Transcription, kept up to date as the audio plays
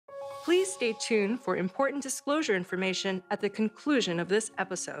Please stay tuned for important disclosure information at the conclusion of this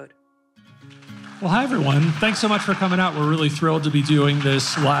episode. Well, hi, everyone. Thanks so much for coming out. We're really thrilled to be doing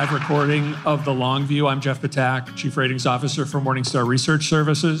this live recording of The Long View. I'm Jeff Patak, Chief Ratings Officer for Morningstar Research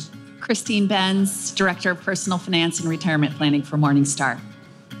Services. Christine Benz, Director of Personal Finance and Retirement Planning for Morningstar.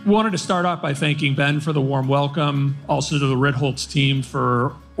 We wanted to start off by thanking Ben for the warm welcome, also to the Ritholtz team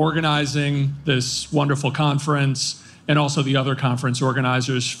for organizing this wonderful conference, and also the other conference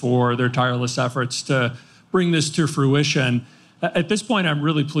organizers for their tireless efforts to bring this to fruition. At this point, I'm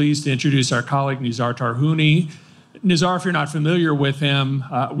really pleased to introduce our colleague, Nizar Tarhuni. Nizar, if you're not familiar with him,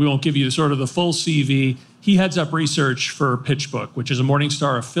 we won't give you sort of the full CV. He heads up research for Pitchbook, which is a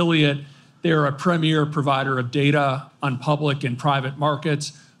Morningstar affiliate. They're a premier provider of data on public and private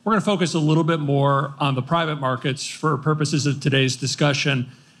markets. We're going to focus a little bit more on the private markets for purposes of today's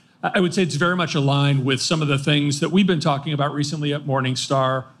discussion. I would say it's very much aligned with some of the things that we've been talking about recently at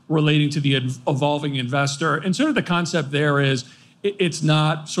Morningstar relating to the evolving investor. And sort of the concept there is it's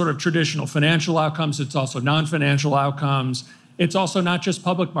not sort of traditional financial outcomes, it's also non-financial outcomes. It's also not just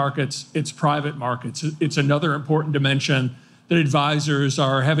public markets, it's private markets. It's another important dimension that advisors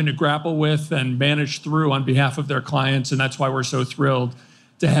are having to grapple with and manage through on behalf of their clients. And that's why we're so thrilled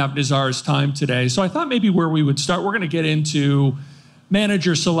to have Nizar's time today. So I thought maybe where we would start, we're going to get into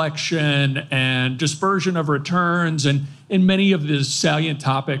manager selection and dispersion of returns and in many of the salient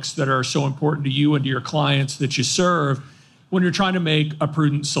topics that are so important to you and to your clients that you serve when you're trying to make a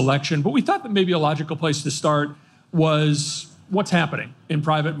prudent selection. But we thought that maybe a logical place to start was what's happening in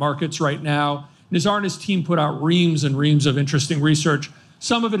private markets right now. Nizar and his team put out reams and reams of interesting research.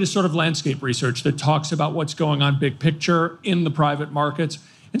 Some of it is sort of landscape research that talks about what's going on big picture in the private markets.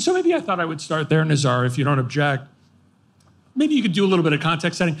 And so maybe I thought I would start there, Nizar, if you don't object. Maybe you could do a little bit of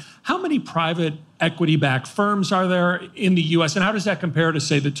context setting. How many private equity-backed firms are there in the U.S., and how does that compare to,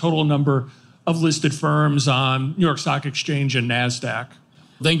 say, the total number of listed firms on New York Stock Exchange and NASDAQ?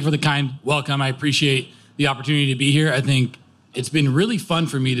 Thank you for the kind welcome. I appreciate the opportunity to be here. I think it's been really fun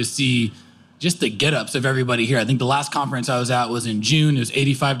for me to see just the get-ups of everybody here. I think the last conference I was at was in June. It was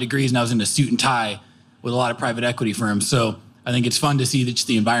 85 degrees, and I was in a suit and tie with a lot of private equity firms. So I think it's fun to see just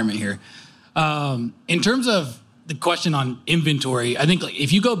the environment here. In terms of the question on inventory, I think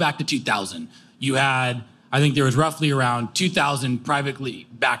if you go back to 2000, you had, I think there was roughly around 2,000 privately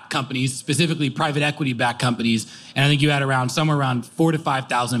backed companies, specifically private equity backed companies. And I think you had somewhere around 4,000 to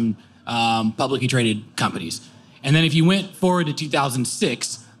 5,000 publicly traded companies. And then if you went forward to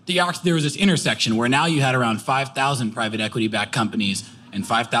 2006, there was this intersection where now you had around 5,000 private equity backed companies and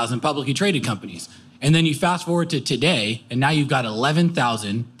 5,000 publicly traded companies. And then you fast forward to today, and now you've got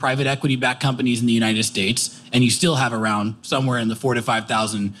 11,000 private equity-backed companies in the United States, and you still have around somewhere in the 4,000 to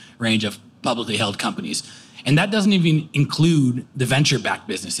 5,000 range of publicly held companies. And that doesn't even include the venture-backed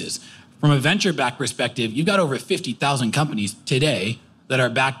businesses. From a venture-backed perspective, you've got over 50,000 companies today that are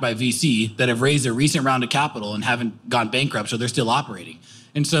backed by VC that have raised a recent round of capital and haven't gone bankrupt, so they're still operating.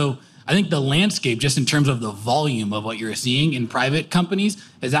 And so I think the landscape, just in terms of the volume of what you're seeing in private companies,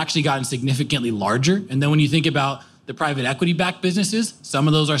 has actually gotten significantly larger. And then when you think about the private equity-backed businesses, some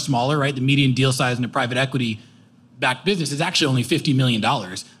of those are smaller, right? The median deal size in a private equity-backed business is actually only $50 million.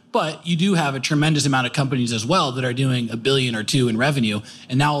 But you do have a tremendous amount of companies as well that are doing $1 billion or $2 billion in revenue.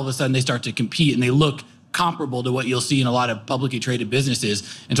 And now all of a sudden they start to compete and they look comparable to what you'll see in a lot of publicly traded businesses.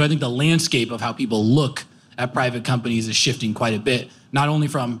 And so I think the landscape of how people look at private companies is shifting quite a bit, not only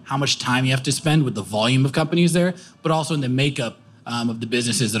from how much time you have to spend with the volume of companies there, but also in the makeup of the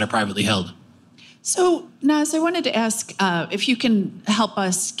businesses that are privately held. So, Naz, I wanted to ask if you can help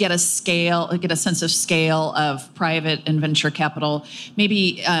us get a sense of scale of private and venture capital.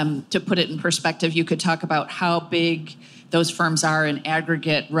 Maybe to put it in perspective, you could talk about how big those firms are in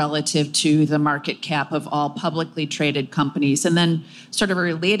aggregate relative to the market cap of all publicly traded companies. And then sort of a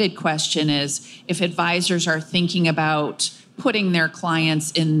related question is, if advisors are thinking about putting their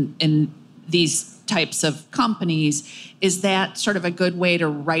clients in these types of companies, is that sort of a good way to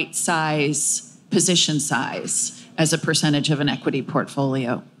right size position size as a percentage of an equity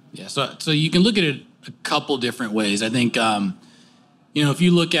portfolio? Yeah, so you can look at it a couple different ways. I think, if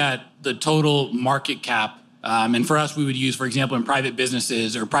you look at the total market cap, and for us, we would use, for example, in private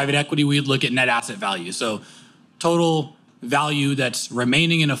businesses or private equity, we'd look at net asset value. So total value that's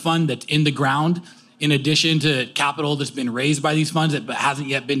remaining in a fund that's in the ground, in addition to capital that's been raised by these funds that hasn't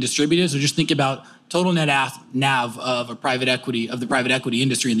yet been distributed. So just think about total net NAV of the private equity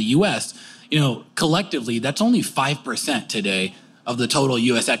industry in the U.S. Collectively, that's only 5% today of the total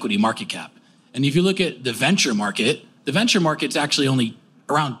U.S. equity market cap. And if you look at the venture market's actually only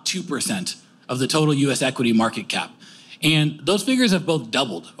around 2% of the total U.S. equity market cap. And those figures have both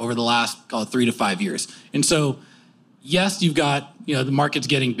doubled over the last, call it 3 to 5 years. And so, yes, you've got, the market's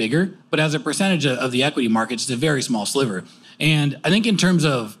getting bigger, but as a percentage of the equity markets, it's a very small sliver. And I think in terms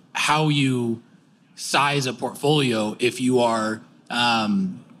of how you size a portfolio, if you are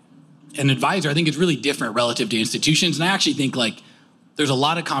an advisor, I think it's really different relative to institutions. And I actually think there's a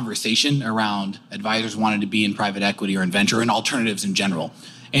lot of conversation around advisors wanting to be in private equity or in venture and alternatives in general.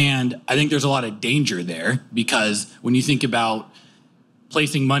 And I think there's a lot of danger there because when you think about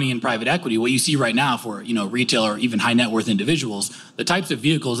placing money in private equity, what you see right now for, retail or even high net worth individuals, the types of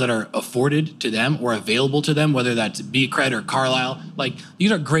vehicles that are afforded to them or available to them, whether that's BCred or Carlyle,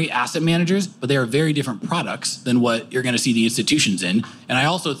 these are great asset managers, but they are very different products than what you're going to see the institutions in. And I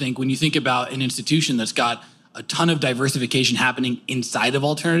also think when you think about an institution that's got a ton of diversification happening inside of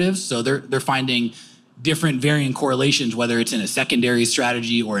alternatives, so they're finding different varying correlations, whether it's in a secondary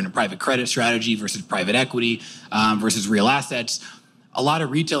strategy or in a private credit strategy versus private equity versus real assets. A lot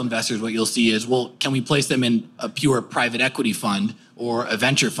of retail investors, what you'll see is, well, can we place them in a pure private equity fund or a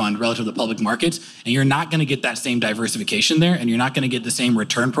venture fund relative to the public markets? And you're not going to get that same diversification there, and you're not going to get the same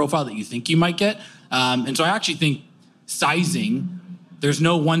return profile that you think you might get. And so I actually think sizing, there's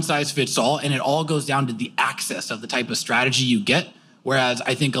no one size fits all, and it all goes down to the access of the type of strategy you get. Whereas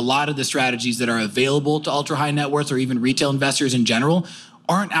I think a lot of the strategies that are available to ultra high net worth or even retail investors in general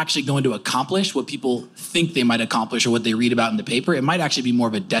aren't actually going to accomplish what people think they might accomplish or what they read about in the paper. It might actually be more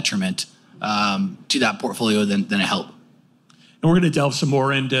of a detriment to that portfolio than a help. And we're going to delve some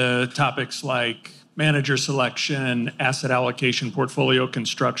more into topics like manager selection, asset allocation, portfolio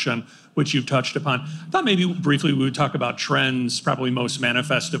construction, which you've touched upon. I thought maybe briefly we would talk about trends, probably most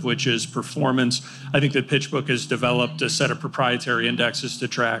manifest of which is performance. I think that Pitchbook has developed a set of proprietary indexes to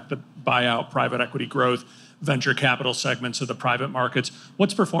track the buyout, private equity growth, venture capital segments of the private markets.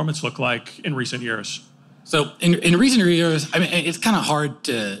 What's performance look like in recent years? So in recent years, it's kind of hard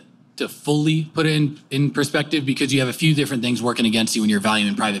to fully put it in perspective because you have a few different things working against you when you're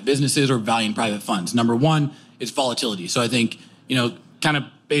valuing private businesses or valuing private funds. Number one is volatility. So I think, kind of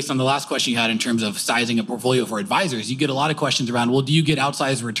based on the last question you had in terms of sizing a portfolio for advisors, you get a lot of questions around, well, do you get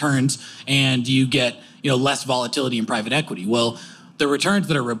outsized returns and do you get, less volatility in private equity? Well, the returns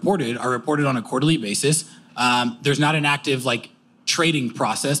that are reported on a quarterly basis. There's not an active trading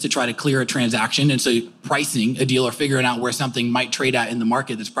process to try to clear a transaction. And so pricing a deal or figuring out where something might trade at in the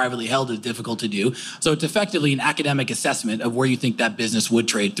market that's privately held is difficult to do. So it's effectively an academic assessment of where you think that business would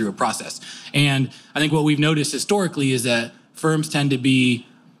trade through a process. And I think what we've noticed historically is that firms tend to be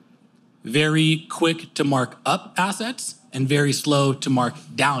very quick to mark up assets and very slow to mark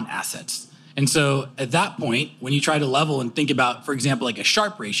down assets. And so at that point, when you try to level and think about, for example, a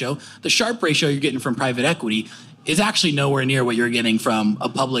Sharpe ratio, the Sharpe ratio you're getting from private equity is actually nowhere near what you're getting from a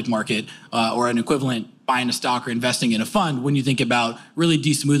public market or an equivalent buying a stock or investing in a fund when you think about really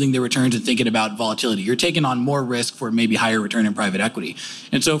de-smoothing the returns and thinking about volatility. You're taking on more risk for maybe higher return in private equity.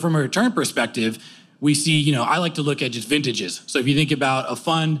 And so from a return perspective, we see, I like to look at just vintages. So if you think about a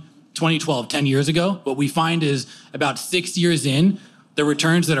fund 2012, 10 years ago, what we find is about 6 years in, the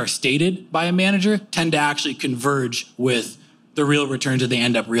returns that are stated by a manager tend to actually converge with the real returns that they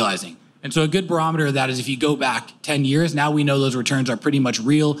end up realizing. And so a good barometer of that is if you go back 10 years, now we know those returns are pretty much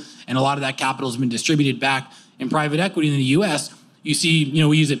real, and a lot of that capital has been distributed back in private equity in the US. You see,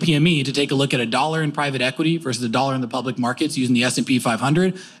 we use a PME to take a look at $1 in private equity versus $1 in the public markets using the S&P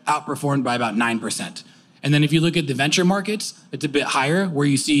 500, outperformed by about 9%. And then if you look at the venture markets, it's a bit higher, where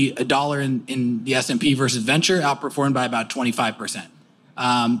you see $1 in the S&P versus venture outperformed by about 25%.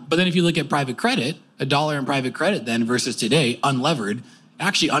 But then if you look at private credit, $1 in private credit then versus today, unlevered,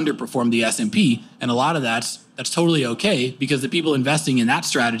 actually underperformed the S&P. And a lot of that's totally okay because the people investing in that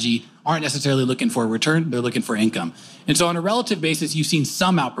strategy aren't necessarily looking for a return, they're looking for income. And so on a relative basis, you've seen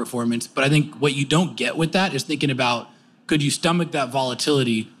some outperformance, but I think what you don't get with that is thinking about, could you stomach that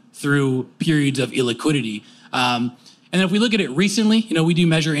volatility through periods of illiquidity? And then if we look at it recently, we do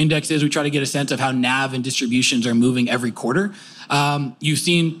measure indexes. We try to get a sense of how NAV and distributions are moving every quarter. You've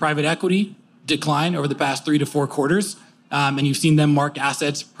seen private equity decline over the past 3 to 4 quarters. And you've seen them mark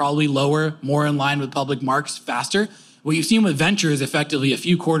assets probably lower, more in line with public marks faster. What you've seen with venture is effectively a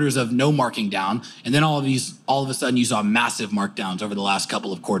few quarters of no marking down. And then all of a sudden you saw massive markdowns over the last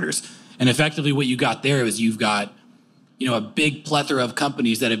couple of quarters. And effectively what you got there is you've got a big plethora of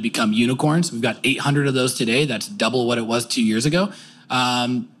companies that have become unicorns. We've got 800 of those today. That's double what it was 2 years ago.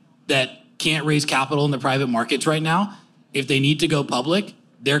 That can't raise capital in the private markets right now. If they need to go public,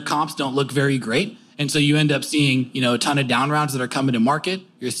 their comps don't look very great. And so you end up seeing, a ton of down rounds that are coming to market.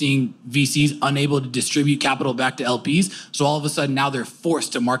 You're seeing VCs unable to distribute capital back to LPs. So all of a sudden now they're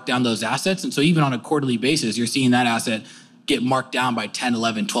forced to mark down those assets. And so even on a quarterly basis, you're seeing that asset get marked down by 10,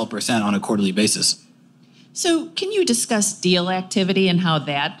 11, 12% on a quarterly basis. So can you discuss deal activity and how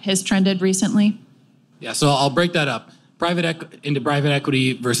that has trended recently? Yeah, so I'll break that up. Into private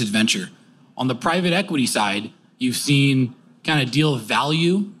equity versus venture. On the private equity side, you've seen kind of deal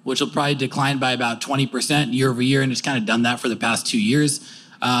value, which will probably decline by about 20% year over year, and it's kind of done that for the past 2 years.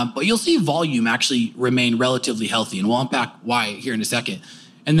 But you'll see volume actually remain relatively healthy, and we'll unpack why here in a second.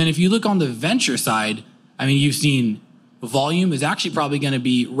 And then if you look on the venture side, you've seen volume is actually probably going to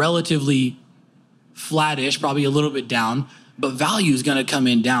be relatively flattish, probably a little bit down, but value is going to come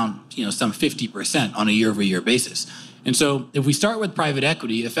in down, some 50% on a year over year basis. And so if we start with private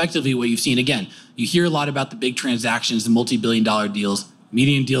equity, effectively what you've seen, again, you hear a lot about the big transactions, the multi-billion-dollar deals.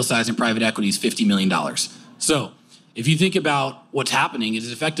 Median deal size in private equity is $50 million. So if you think about what's happening,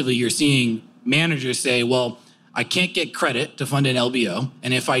 is effectively you're seeing managers say, well, I can't get credit to fund an LBO.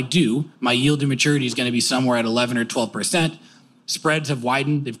 And if I do, my yield to maturity is going to be somewhere at 11 or 12%. Spreads have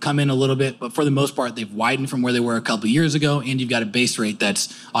widened. They've come in a little bit, but for the most part, they've widened from where they were a couple of years ago. And you've got a base rate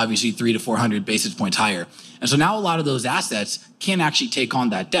that's obviously 300 to 400 basis points higher. And so now a lot of those assets can actually take on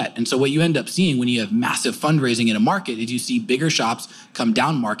that debt. And so what you end up seeing when you have massive fundraising in a market is you see bigger shops come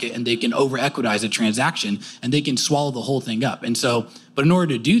down market and they can over equitize a transaction and they can swallow the whole thing up. And so, but in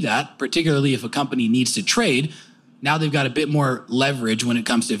order to do that, particularly if a company needs to trade, now they've got a bit more leverage when it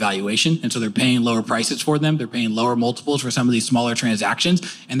comes to valuation. And so they're paying lower prices for them. They're paying lower multiples for some of these smaller transactions,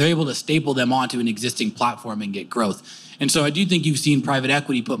 and they're able to staple them onto an existing platform and get growth. And so I do think you've seen private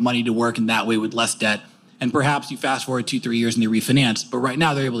equity put money to work in that way with less debt. And perhaps you fast forward 2-3 years and they refinance, but right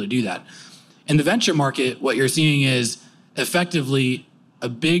now they're able to do that. In the venture market, what you're seeing is effectively a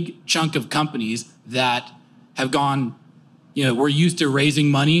big chunk of companies that have gone, we're used to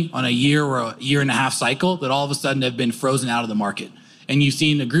raising money on a year or a year and a half cycle that all of a sudden have been frozen out of the market. And you've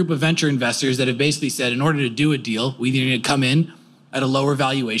seen a group of venture investors that have basically said, in order to do a deal, we either need to come in at a lower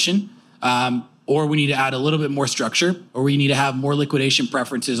valuation, or we need to add a little bit more structure, or we need to have more liquidation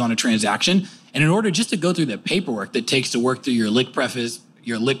preferences on a transaction. And in order just to go through the paperwork that takes to work through your liq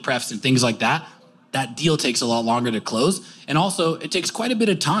prefs and things like that, that deal takes a lot longer to close. And also it takes quite a bit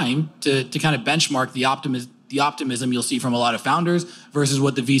of time to kind of benchmark the optimism you'll see from a lot of founders versus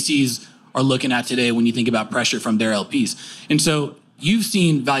what the VCs are looking at today when you think about pressure from their LPs. And so you've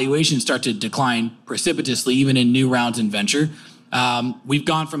seen valuations start to decline precipitously, even in new rounds in venture. We've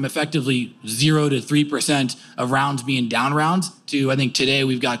gone from effectively 0 to 3% of rounds being down rounds to, I think today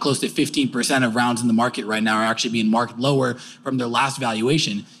we've got close to 15% of rounds in the market right now are actually being marked lower from their last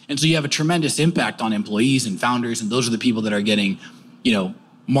valuation. And so you have a tremendous impact on employees and founders, and those are the people that are getting,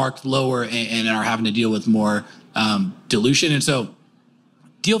 marked lower and are having to deal with more dilution. And so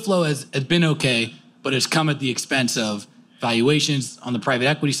deal flow has been okay, but it's come at the expense of valuations on the private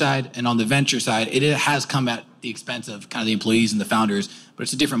equity side, and on the venture side, it has come at the expense of kind of the employees and the founders, but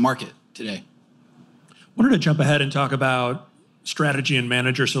it's a different market today. Wanted to jump ahead and talk about strategy and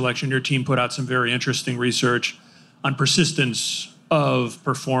manager selection. Your team put out some very interesting research on persistence of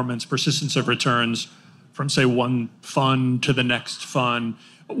performance, persistence of returns from, say, one fund to the next fund.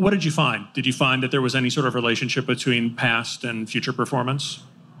 What did you find? Did you find that there was any sort of relationship between past and future performance?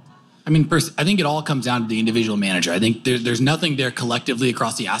 I think it all comes down to the individual manager. I think there's nothing there collectively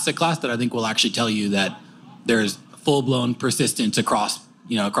across the asset class that I think will actually tell you that there's full-blown persistence across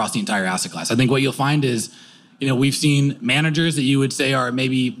the entire asset class. I think what you'll find is, we've seen managers that you would say are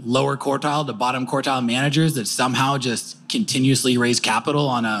maybe lower quartile to bottom quartile managers that somehow just continuously raise capital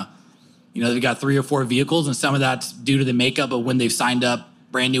on they've got 3 or 4 vehicles, and some of that's due to the makeup of when they've signed up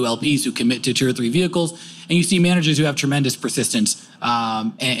brand new LPs who commit to 2 or 3 vehicles. And you see managers who have tremendous persistence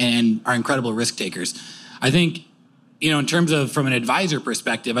and are incredible risk takers. I think, in terms of from an advisor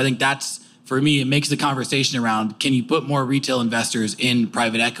perspective, I think that's, for me, it makes the conversation around, can you put more retail investors in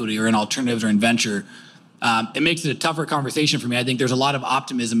private equity or in alternatives or in venture? It makes it a tougher conversation for me. I think there's a lot of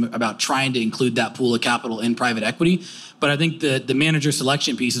optimism about trying to include that pool of capital in private equity. But I think the manager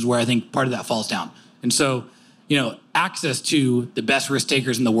selection piece is where I think part of that falls down. And so, access to the best risk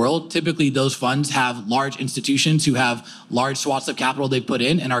takers in the world, typically those funds have large institutions who have large swaths of capital they put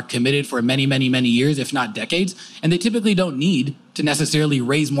in and are committed for many, many, many years, if not decades. And they typically don't need to necessarily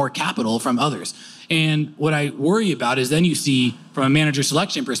raise more capital from others. And what I worry about is then you see, from a manager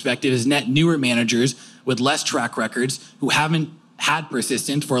selection perspective, is net newer managers with less track records who haven't had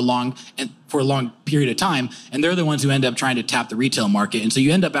persistence for a long period of time, and they're the ones who end up trying to tap the retail market. And so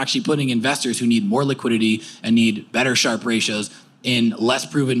you end up actually putting investors who need more liquidity and need better Sharpe ratios in less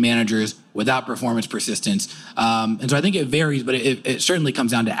proven managers without performance persistence. And so I think it varies, but it certainly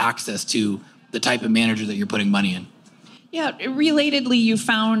comes down to access to the type of manager that you're putting money in. Yeah, relatedly, you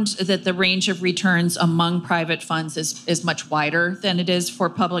found that the range of returns among private funds is much wider than it is for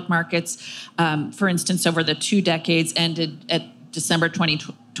public markets. For instance, over the 2 decades ended at December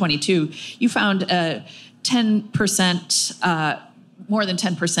 2022, you found a 10%, more than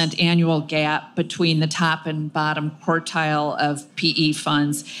 10% annual gap between the top and bottom quartile of PE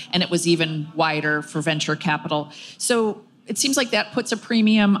funds, and it was even wider for venture capital. So it seems like that puts a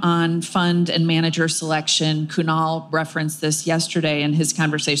premium on fund and manager selection. Kunal referenced this yesterday in his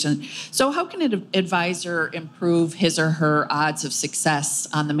conversation. So how can an advisor improve his or her odds of success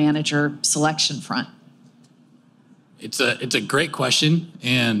on the manager selection front? It's a great question,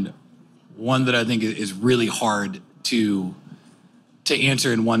 and one that I think is really hard to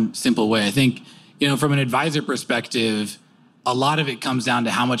answer in one simple way. I think, from an advisor perspective, a lot of it comes down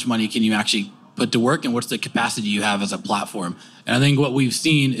to how much money can you actually put to work and what's the capacity you have as a platform. And I think what we've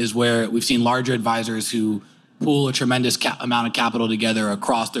seen is where we've seen larger advisors who pool a tremendous amount of capital together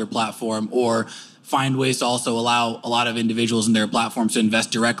across their platform, or find ways to also allow a lot of individuals in their platforms to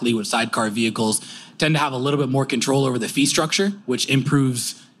invest directly with sidecar vehicles, tend to have a little bit more control over the fee structure, which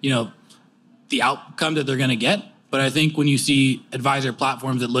improves, the outcome that they're going to get. But I think when you see advisor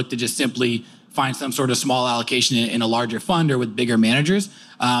platforms that look to just simply find some sort of small allocation in a larger fund or with bigger managers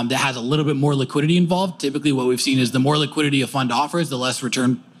that has a little bit more liquidity involved, typically what we've seen is the more liquidity a fund offers, the less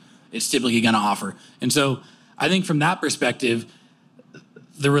return it's typically going to offer. And so I think from that perspective,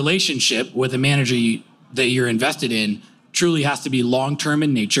 the relationship with a manager that you're invested in truly has to be long-term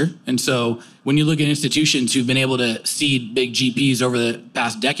in nature. And so when you look at institutions who've been able to seed big GPs over the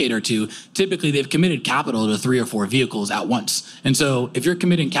past decade or two, typically they've committed capital to 3 or 4 vehicles at once. And so if you're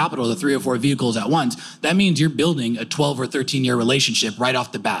committing capital to 3 or 4 vehicles at once, that means you're building a 12 or 13-year relationship right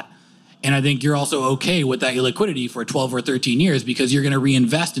off the bat. And I think you're also okay with that illiquidity for 12 or 13 years because you're going to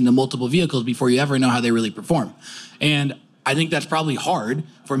reinvest into multiple vehicles before you ever know how they really perform. And I think that's probably hard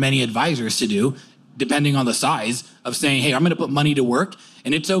for many advisors to do, depending on the size of saying, hey, I'm going to put money to work,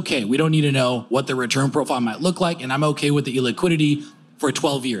 and it's okay. We don't need to know what the return profile might look like, and I'm okay with the illiquidity for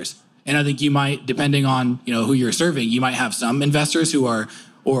 12 years. And I think you might, depending on who you're serving, you might have some investors who are,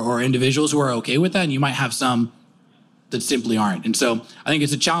 or individuals who are okay with that, and you might have some that simply aren't. And so I think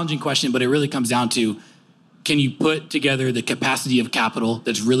it's a challenging question, but it really comes down to, can you put together the capacity of capital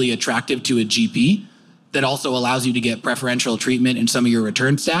that's really attractive to a GP that also allows you to get preferential treatment in some of your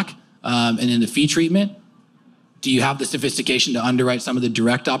return stack? And in the fee treatment, do you have the sophistication to underwrite some of the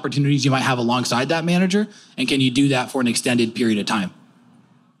direct opportunities you might have alongside that manager? And can you do that for an extended period of time?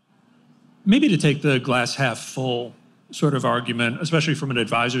 Maybe to take the glass half full sort of argument, especially from an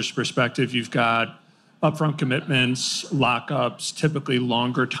advisor's perspective, you've got upfront commitments, lockups, typically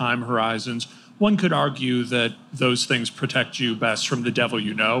longer time horizons. One could argue that those things protect you best from the devil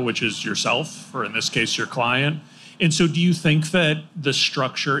you know, which is yourself, or in this case, your client. And so do you think that the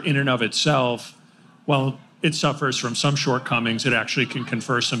structure in and of itself, while it suffers from some shortcomings, it actually can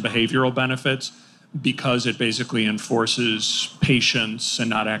confer some behavioral benefits because it basically enforces patience and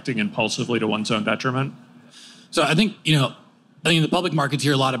not acting impulsively to one's own detriment? So I think, in the public markets,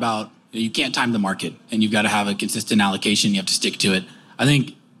 you hear a lot about you can't time the market and you've got to have a consistent allocation. You have to stick to it. I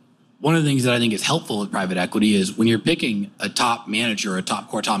think one of the things that I think is helpful with private equity is when you're picking a top manager or a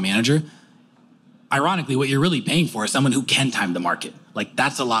top quartile manager, ironically, what you're really paying for is someone who can time the market. Like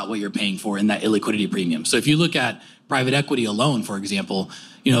that's a lot what you're paying for in that illiquidity premium. So if you look at private equity alone, for example,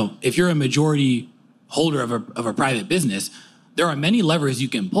 if you're a majority holder of a private business, there are many levers you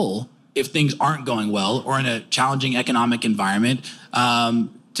can pull if things aren't going well or in a challenging economic environment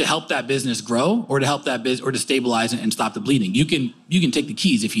to help that business grow or to help that business or to stabilize and stop the bleeding. You can take the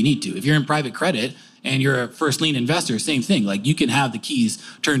keys if you need to. If you're in private credit and you're a first lien investor, same thing. Like you can have the keys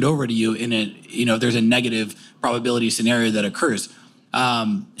turned over to you in a, there's a negative probability scenario that occurs.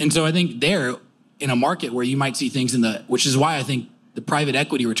 And so I think there in a market where you might see things which is why I think the private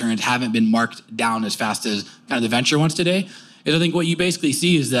equity returns haven't been marked down as fast as kind of the venture ones today, is I think what you basically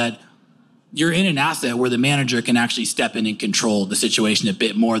see is that you're in an asset where the manager can actually step in and control the situation a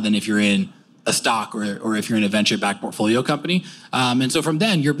bit more than if you're in a stock or if you're in a venture-backed portfolio company. And so from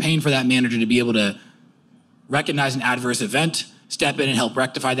then, you're paying for that manager to be able to recognize an adverse event, step in and help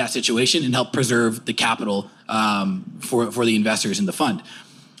rectify that situation and help preserve the capital for the investors in the fund.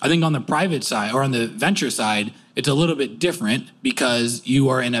 I think on the private side or on the venture side, it's a little bit different because you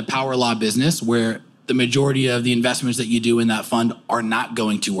are in a power law business where the majority of the investments that you do in that fund are not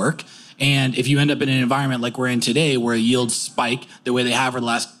going to work. And if you end up in an environment like we're in today where yields spike the way they have for the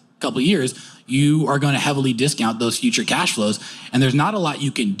last couple of years, you are going to heavily discount those future cash flows. And there's not a lot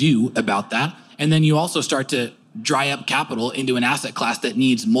you can do about that. And then you also start to dry up capital into an asset class that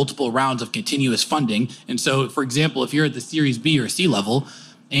needs multiple rounds of continuous funding. And so, for example, if you're at the Series B or C level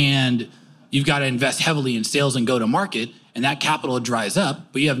and you've got to invest heavily in sales and go to market, and that capital dries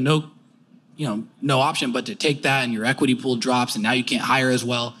up, but you have no option but to take that, and your equity pool drops, and now you can't hire as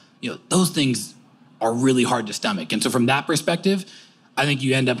well. Those things are really hard to stomach. And so from that perspective, I think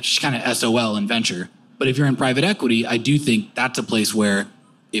you end up just kind of SOL in venture. But if you're in private equity, I do think that's a place where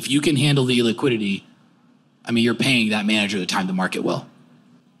if you can handle the illiquidity, you're paying that manager the time to market well.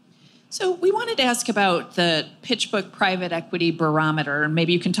 So we wanted to ask about the Pitchbook Private Equity Barometer, and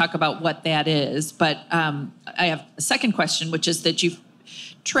maybe you can talk about what that is. But I have a second question, which is that you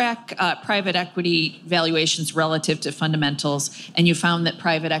track private equity valuations relative to fundamentals, and you found that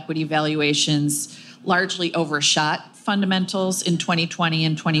private equity valuations largely overshot fundamentals in 2020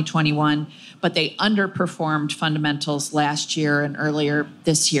 and 2021, but they underperformed fundamentals last year and earlier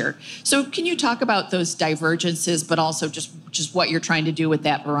this year. So can you talk about those divergences, but also just what you're trying to do with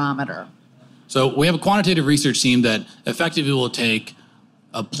that barometer? So we have a quantitative research team that effectively will take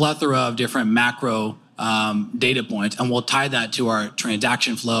a plethora of different macro data points, and we'll tie that to our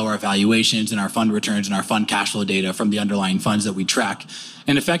transaction flow, our valuations, and our fund returns and our fund cash flow data from the underlying funds that we track.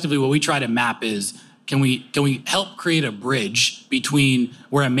 And effectively what we try to map is, can we help create a bridge between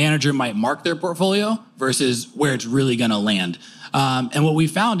where a manager might mark their portfolio versus where it's really going to land? And what we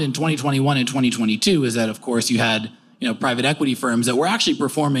found in 2021 and 2022 is that, of course, you had private equity firms that were actually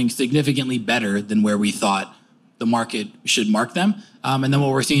performing significantly better than where we thought the market should mark them. And then what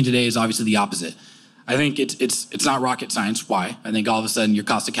we're seeing today is obviously the opposite. I think it's not rocket science. Why? I think all of a sudden your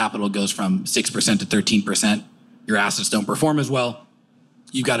cost of capital goes from 6% to 13%. Your assets don't perform as well.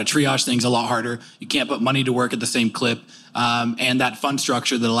 You've got to triage things a lot harder. You can't put money to work at the same clip. And that fund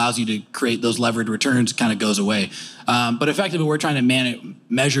structure that allows you to create those levered returns kind of goes away. But effectively, what we're trying to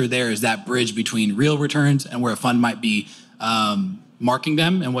measure there is that bridge between real returns and where a fund might be marking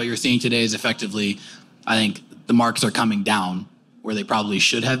them. And what you're seeing today is effectively, I think, the marks are coming down where they probably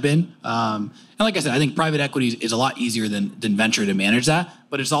should have been. And like I said, I think private equity is a lot easier than venture to manage that,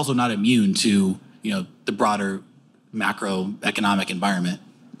 but it's also not immune to the broader macroeconomic environment.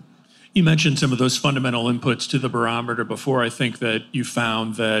 You mentioned some of those fundamental inputs to the barometer before. I think that you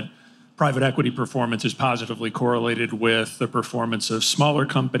found that private equity performance is positively correlated with the performance of smaller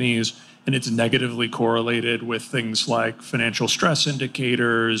companies, and it's negatively correlated with things like financial stress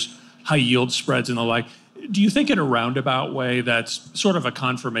indicators, high yield spreads, and the like. Do you think in a roundabout way that's sort of a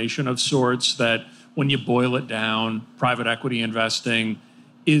confirmation of sorts that when you boil it down, private equity investing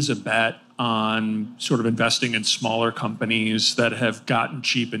is a bet on sort of investing in smaller companies that have gotten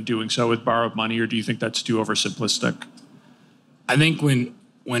cheap in doing so with borrowed money, or do you think that's too oversimplistic? I think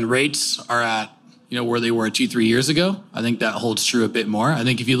when rates are at where they were 2-3 years ago, I think that holds true a bit more. I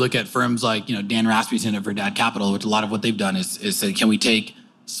think if you look at firms like Dan Rasmussen at Verdad Capital, which a lot of what they've done is say, can we take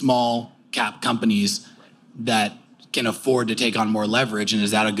small cap companies that can afford to take on more leverage, and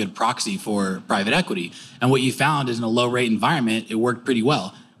is that a good proxy for private equity? And what you found is in a low rate environment, it worked pretty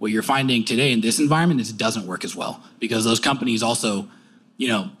well. What you're finding today in this environment is it doesn't work as well, because those companies also,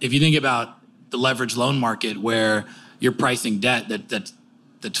 if you think about the leveraged loan market where you're pricing debt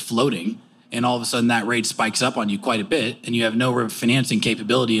that's floating, and all of a sudden that rate spikes up on you quite a bit, and you have no financing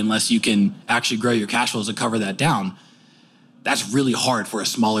capability unless you can actually grow your cash flows and cover that down. That's really hard for a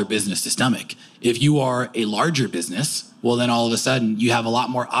smaller business to stomach. If you are a larger business, well, then all of a sudden you have a lot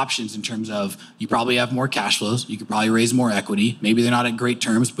more options in terms of you probably have more cash flows. You could probably raise more equity. Maybe they're not at great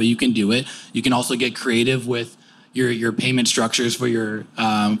terms, but you can do it. You can also get creative with your payment structures for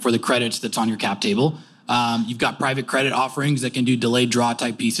the credits that's on your cap table. You've got private credit offerings that can do delayed draw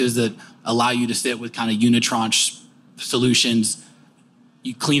type pieces that allow you to sit with kind of unitranche solutions.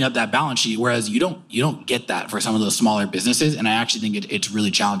 You clean up that balance sheet, whereas you don't get that for some of those smaller businesses, and I actually think it's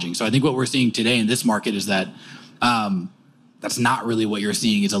really challenging. So I think what we're seeing today in this market is that that's not really what you're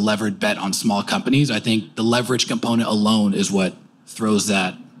seeing is a levered bet on small companies. I think the leverage component alone is what throws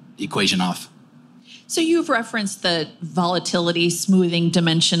that equation off. So you've referenced the volatility smoothing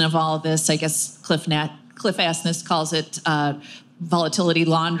dimension of all of this. I guess Cliff Asness calls it volatility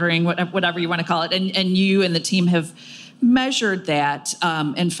laundering, whatever you want to call it, and you and the team have measured that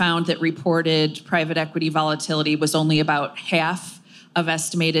and found that reported private equity volatility was only about half of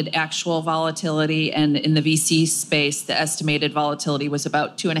estimated actual volatility. And in the VC space, the estimated volatility was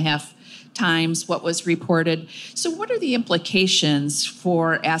about 2.5 times what was reported. So what are the implications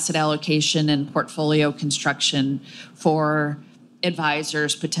for asset allocation and portfolio construction for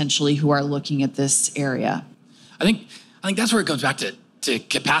advisors potentially who are looking at this area? I think that's where it comes back to to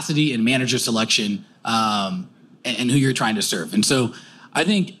capacity and manager selection, and who you're trying to serve. And so I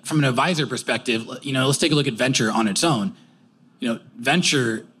think from an advisor perspective, let's take a look at venture on its own.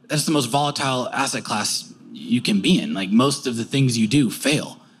 Venture, that's the most volatile asset class you can be in. Like, most of the things you do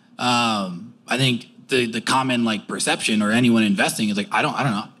fail. I think the common perception, or anyone investing, is I don't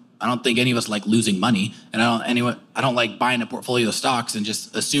know. I don't think any of us like losing money, and I don't like buying a portfolio of stocks and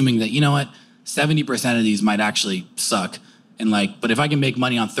just assuming that 70% of these might actually suck, but if I can make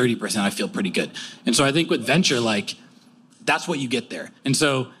money on 30%, I feel pretty good. And so I think with venture, that's what you get there. And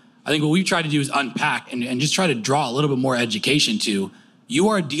so I think what we've tried to do is unpack and just try to draw a little bit more education to, you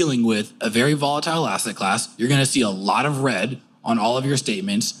are dealing with a very volatile asset class. You're going to see a lot of red on all of your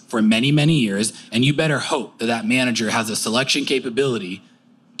statements for many, many years, and you better hope that manager has a selection capability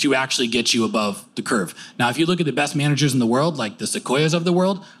to actually get you above the curve. Now, if you look at the best managers in the world, like the Sequoias of the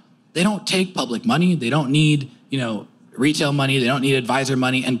world, they don't take public money. They don't need, retail money. They don't need advisor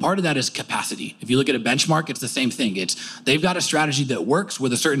money. And part of that is capacity. If you look at a benchmark, it's the same thing. They've got a strategy that works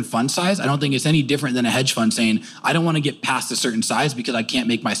with a certain fund size. I don't think it's any different than a hedge fund saying, I don't want to get past a certain size because I can't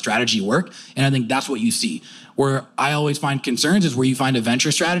make my strategy work. And I think that's what you see. Where I always find concerns is where you find a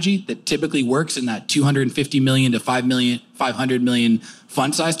venture strategy that typically works in that 250 million to 500 million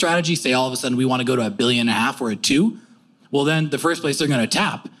fund size strategy. Say all of a sudden we want to go to $1.5 billion or a 2. Well, then the first place they're going to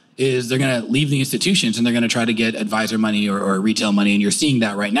tap is they're going to leave the institutions and they're going to try to get advisor money or retail money. And you're seeing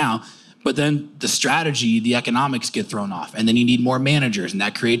that right now. But then the strategy, the economics get thrown off. And then you need more managers, and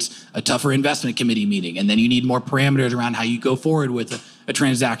that creates a tougher investment committee meeting. And then you need more parameters around how you go forward with a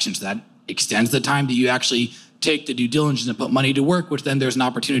transaction. So that extends the time that you actually take the due diligence and put money to work, which then there's an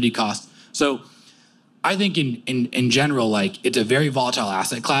opportunity cost. So I think in general, it's a very volatile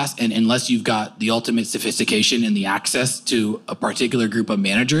asset class. And unless you've got the ultimate sophistication and the access to a particular group of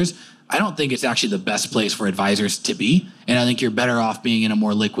managers, I don't think it's actually the best place for advisors to be. And I think you're better off being in a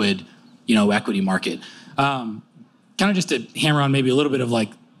more liquid, equity market. Kind of just to hammer on maybe a little bit of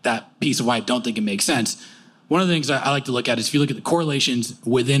that piece of why I don't think it makes sense. One of the things I like to look at is if you look at the correlations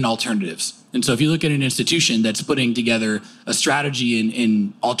within alternatives. And so if you look at an institution that's putting together a strategy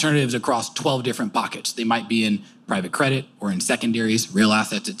in alternatives across 12 different pockets, they might be in private credit or in secondaries, real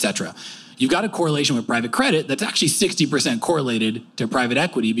assets, et cetera. You've got a correlation with private credit that's actually 60% correlated to private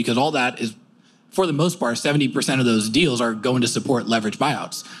equity, because all that is, for the most part, 70% of those deals are going to support leverage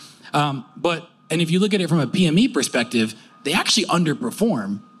buyouts. And if you look at it from a PME perspective, they actually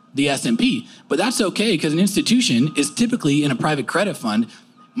underperform the S&P, but that's okay, because an institution is typically in a private credit fund,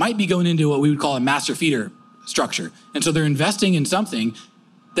 might be going into what we would call a master feeder structure. And so they're investing in something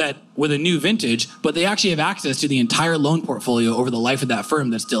that with a new vintage, but they actually have access to the entire loan portfolio over the life of that firm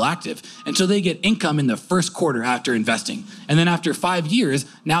that's still active. And so they get income in the first quarter after investing. And then after 5 years,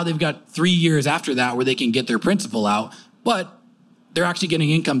 now they've got 3 years after that where they can get their principal out, but they're actually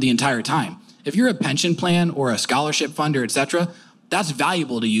getting income the entire time. If you're a pension plan or a scholarship funder, et cetera, that's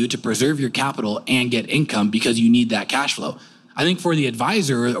valuable to you to preserve your capital and get income because you need that cash flow. I think for the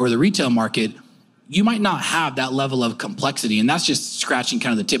advisor or the retail market, you might not have that level of complexity, and that's just scratching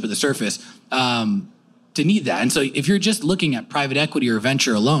kind of the tip of the surface to need that. And so if you're just looking at private equity or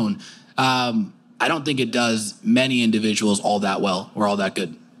venture alone, I don't think it does many individuals all that well or all that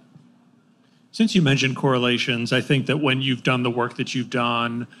good. Since you mentioned correlations, I think that when you've done the work that you've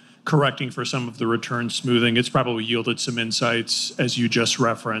done, correcting for some of the return smoothing, it's probably yielded some insights, as you just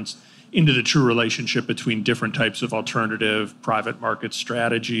referenced, into the true relationship between different types of alternative private market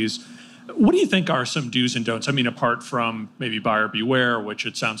strategies. What do you think are some do's and don'ts? I mean, apart from maybe buyer beware, which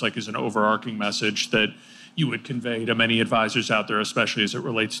it sounds like is an overarching message that you would convey to many advisors out there, especially as it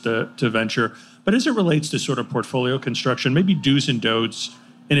relates to venture. But as it relates to sort of portfolio construction, maybe do's and don'ts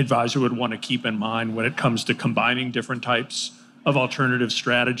an advisor would want to keep in mind when it comes to combining different types of alternative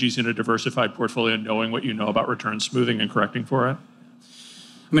strategies in a diversified portfolio, knowing what you know about return smoothing and correcting for it?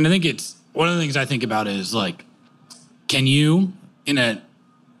 I mean, I think it's one of the things I think about is can you, in an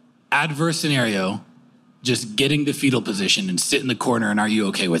adverse scenario, just get in the fetal position and sit in the corner, and are you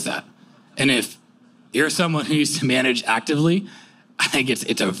okay with that? And if you're someone who used to manage actively, I think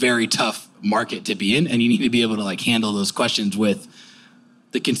it's a very tough market to be in, and you need to be able to handle those questions with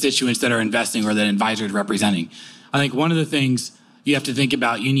the constituents that are investing or that advisor is representing. I think one of the things you have to think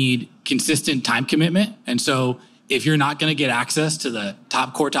about, you need consistent time commitment. And so if you're not going to get access to the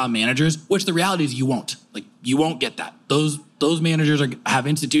top quartile managers, which the reality is you won't, you won't get that. Those managers have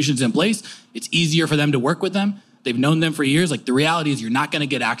institutions in place. It's easier for them to work with them. They've known them for years. The reality is you're not going to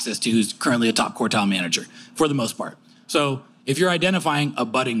get access to who's currently a top quartile manager for the most part. So if you're identifying a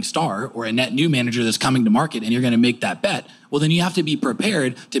budding star or a net new manager that's coming to market and you're going to make that bet, well, then you have to be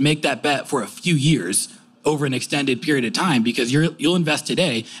prepared to make that bet for a few years over an extended period of time, because you'll invest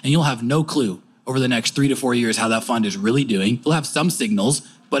today and you'll have no clue over the next 3 to 4 years how that fund is really doing. You'll have some signals,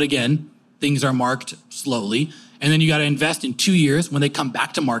 but again, things are marked slowly. And then you got to invest in 2 years. When they come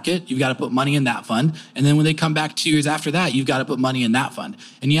back to market, you've got to put money in that fund. And then when they come back 2 years after that, you've got to put money in that fund.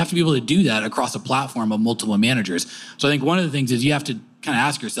 And you have to be able to do that across a platform of multiple managers. So I think one of the things is you have to kind of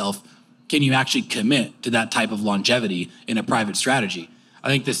ask yourself, can you actually commit to that type of longevity in a private strategy? I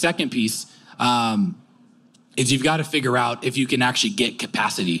think the second piece is you've got to figure out if you can actually get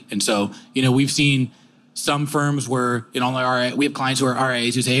capacity. And so, we've seen some firms where, we have clients who are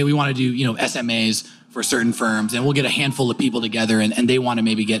RAs who say, hey, we want to do, SMAs for certain firms, and we'll get a handful of people together and they want to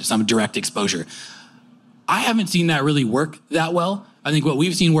maybe get some direct exposure. I haven't seen that really work that well. I think what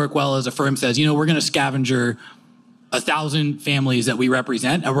we've seen work well is a firm says, we're going to scavenger 1,000 families that we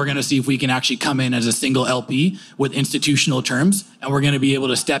represent, and we're going to see if we can actually come in as a single LP with institutional terms, and we're going to be able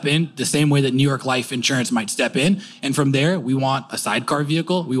to step in the same way that New York Life Insurance might step in. And from there, we want a sidecar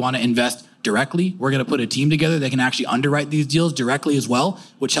vehicle. We want to invest directly. We're going to put a team together that can actually underwrite these deals directly as well,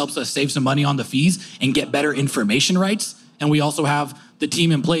 which helps us save some money on the fees and get better information rights. And we also have the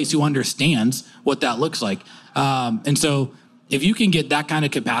team in place who understands what that looks like. And so if you can get that kind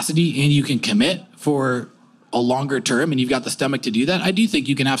of capacity and you can commit for a longer term and you've got the stomach to do that, I do think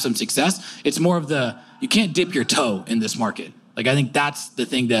you can have some success. It's more of you can't dip your toe in this market. I think that's the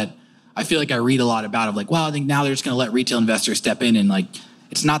thing that I feel like I read a lot about of I think now they're just going to let retail investors step in, and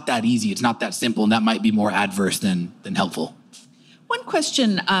it's not that easy. It's not that simple. And that might be more adverse than helpful. One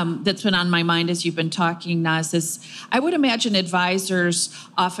question that's been on my mind as you've been talking, Naz, is I would imagine advisors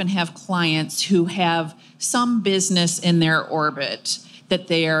often have clients who have some business in their orbit that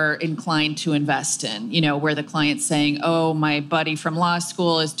they are inclined to invest in, where the client's saying, oh, my buddy from law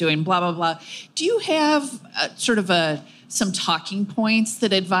school is doing blah, blah, blah. Do you have some talking points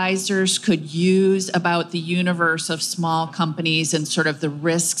that advisors could use about the universe of small companies and sort of the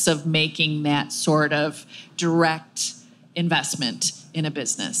risks of making that sort of direct investment in a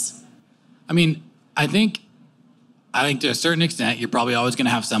business? I think to a certain extent, you're probably always going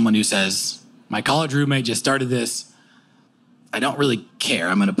to have someone who says, my college roommate just started this. I don't really care.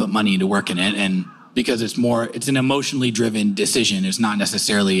 I'm going to put money into working it. And because it's an emotionally driven decision. It's not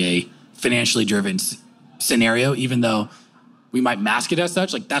necessarily a financially driven scenario, even though we might mask it as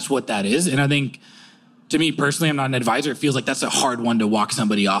such. That's what that is. And I think, to me personally, I'm not an advisor. It feels like that's a hard one to walk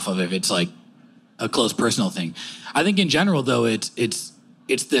somebody off of if it's a close personal thing. I think in general, though, it's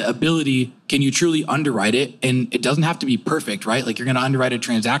the ability, can you truly underwrite it? And it doesn't have to be perfect, right? You're going to underwrite a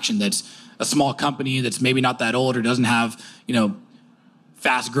transaction that's a small company that's maybe not that old or doesn't have,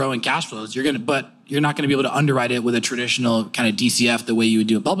 fast growing cash flows. But you're not going to be able to underwrite it with a traditional kind of DCF the way you would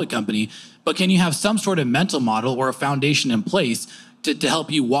do a public company. But can you have some sort of mental model or a foundation in place to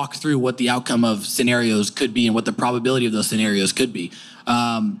help you walk through what the outcome of scenarios could be and what the probability of those scenarios could be?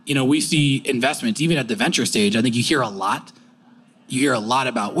 We see investments, even at the venture stage. I think you hear a lot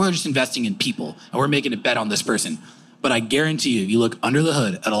about, we're just investing in people and we're making a bet on this person. But I guarantee you, if you look under the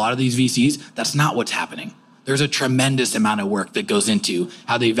hood at a lot of these VCs, that's not what's happening. There's a tremendous amount of work that goes into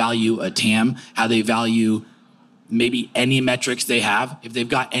how they value a TAM, how they value maybe any metrics they have. If they've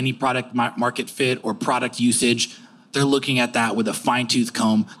got any product market fit or product usage, they're looking at that with a fine-tooth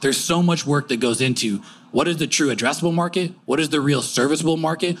comb. There's so much work that goes into what is the true addressable market? What is the real serviceable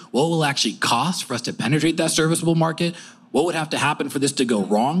market? What will actually cost for us to penetrate that serviceable market? What would have to happen for this to go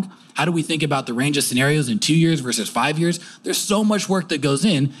wrong? How do we think about the range of scenarios in 2 years versus 5 years? There's so much work that goes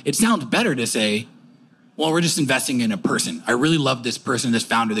in. It sounds better to say, well, we're just investing in a person. I really love this person, this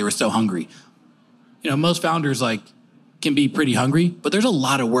founder. They were so hungry. Most founders can be pretty hungry, but there's a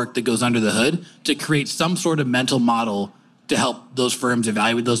lot of work that goes under the hood to create some sort of mental model to help those firms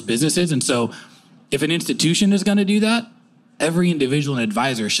evaluate those businesses. And so if an institution is going to do that, every individual and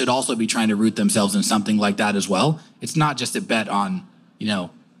advisor should also be trying to root themselves in something like that as well. It's not just a bet on,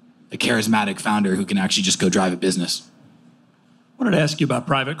 a charismatic founder who can actually just go drive a business. I wanted to ask you about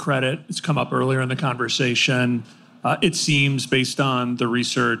private credit. It's come up earlier in the conversation. It seems, based on the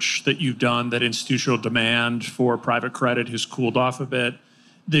research that you've done, that institutional demand for private credit has cooled off a bit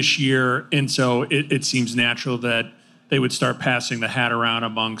this year. And so it seems natural that they would start passing the hat around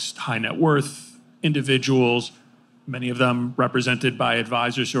amongst high net worth individuals, many of them represented by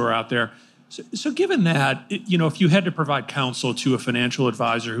advisors who are out there. So given that, if you had to provide counsel to a financial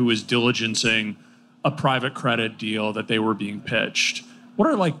advisor who was diligencing a private credit deal that they were being pitched, what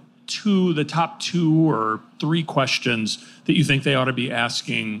are the top 2 or 3 questions that you think they ought to be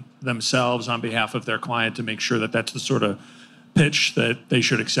asking themselves on behalf of their client to make sure that that's the sort of pitch that they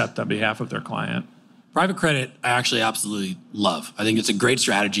should accept on behalf of their client? Private credit, I actually absolutely love. I think it's a great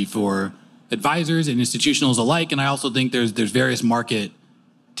strategy for advisors and institutionals alike. And I also think there's various market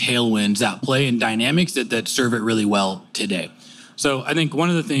tailwinds at play and dynamics that serve it really well today. So I think one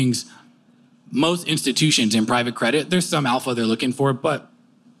of the things most institutions in private credit, there's some alpha they're looking for, but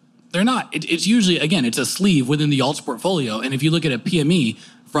they're not. It's usually, again, it's a sleeve within the alts portfolio. And if you look at a PME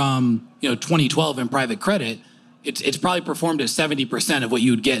from 2012 in private credit, it's probably performed at 70% of what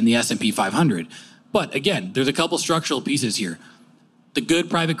you would get in the S&P 500. But again, there's a couple structural pieces here. The good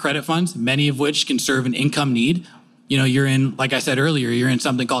private credit funds, many of which can serve an income need. You're in, like I said earlier, you're in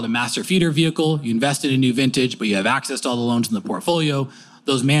something called a master feeder vehicle. You invest in a new vintage, but you have access to all the loans in the portfolio.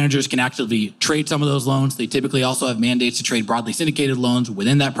 Those managers can actively trade some of those loans. They typically also have mandates to trade broadly syndicated loans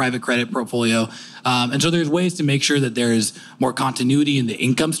within that private credit portfolio. And so there's ways to make sure that there's more continuity in the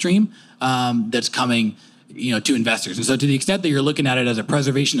income stream that's coming to investors. And so to the extent that you're looking at it as a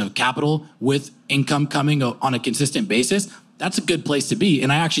preservation of capital with income coming on a consistent basis, that's a good place to be.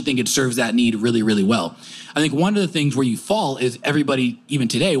 And I actually think it serves that need really, really well. I think one of the things where you fall is everybody, even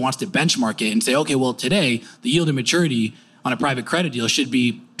today, wants to benchmark it and say, okay, well, today, the yield to maturity on a private credit deal should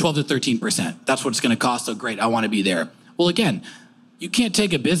be 12 to 13%. That's what it's going to cost. So great, I want to be there. Well, again, you can't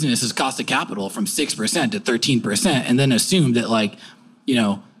take a business's cost of capital from 6% to 13% and then assume that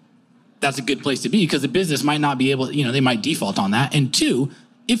that's a good place to be, because the business might not be able, they might default on that. And two,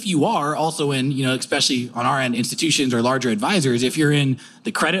 if you are also in, especially on our end, institutions or larger advisors, if you're in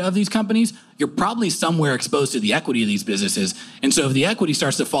the credit of these companies, you're probably somewhere exposed to the equity of these businesses. And so if the equity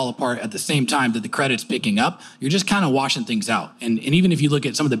starts to fall apart at the same time that the credit's picking up, you're just kind of washing things out. And even if you look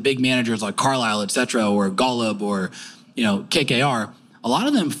at some of the big managers like Carlyle, et cetera, or Golub or, KKR, a lot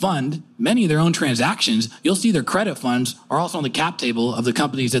of them fund many of their own transactions. You'll see their credit funds are also on the cap table of the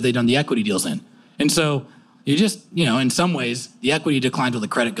companies that they've done the equity deals in. And so you just, in some ways, the equity declines while the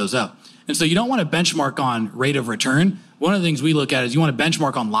credit goes up. And so you don't want to benchmark on rate of return. One of the things we look at is you want to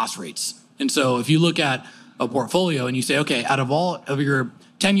benchmark on loss rates. And so if you look at a portfolio and you say, okay, out of all of your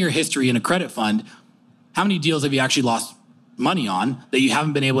 10-year history in a credit fund, how many deals have you actually lost money on that you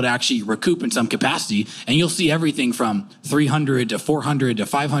haven't been able to actually recoup in some capacity? And you'll see everything from 300 to 400 to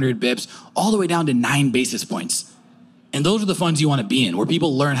 500 bips, all the way down to 9 basis points. And those are the funds you want to be in, where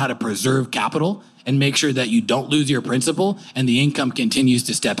people learn how to preserve capital and make sure that you don't lose your principal and the income continues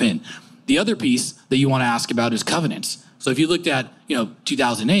to step in. The other piece that you want to ask about is covenants. So if you looked at,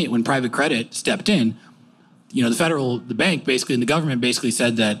 2008, when private credit stepped in, the bank basically, and the government basically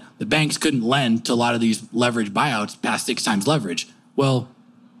said that the banks couldn't lend to a lot of these leverage buyouts past 6 times leverage. Well,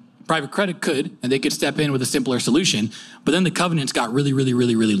 private credit could, and they could step in with a simpler solution, but then the covenants got really, really,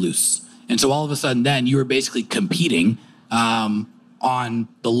 really, really loose. And so all of a sudden then you were basically competing on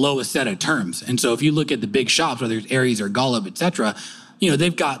the lowest set of terms. And so if you look at the big shops, whether it's Ares or Golub, et cetera,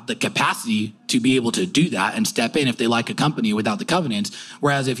 they've got the capacity to be able to do that and step in if they like a company without the covenants.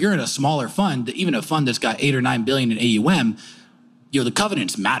 Whereas if you're in a smaller fund, even a fund that's got 8 or 9 billion in AUM, the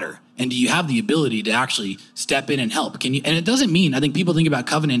covenants matter. And do you have the ability to actually step in and help? And it doesn't mean, I think people think about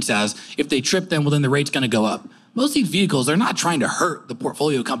covenants as if they trip them, well, then the rate's going to go up. Most of these vehicles are not trying to hurt the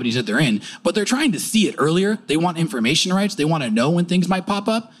portfolio companies that they're in, but they're trying to see it earlier. They want information rights. They want to know when things might pop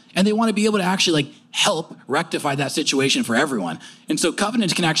up, and they want to be able to actually help rectify that situation for everyone. And so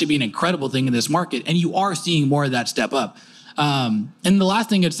covenants can actually be an incredible thing in this market, and you are seeing more of that step up. And the last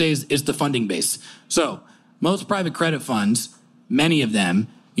thing I'd say is the funding base. So most private credit funds, many of them,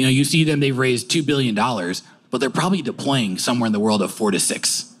 you see them, they've raised $2 billion, but they're probably deploying somewhere in the world of 4 to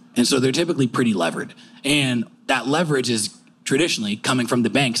 6. And so they're typically pretty levered. And that leverage is traditionally coming from the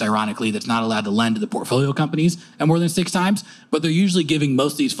banks, ironically, that's not allowed to lend to the portfolio companies at more than 6 times. But they're usually giving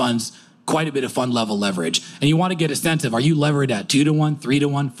most of these funds quite a bit of fund level leverage. And you want to get a sense of, are you levered at 2 to 1, 3 to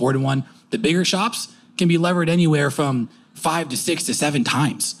 1, 4 to 1? The bigger shops can be levered anywhere from 5 to 6 to 7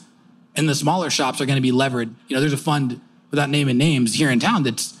 times. And the smaller shops are going to be levered. There's a fund, without naming names, here in town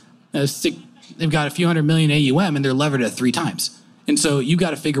that's they've got a few hundred million AUM and they're levered at 3 times. And so you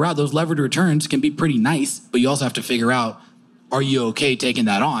got to figure out those levered returns can be pretty nice, but you also have to figure out, are you okay taking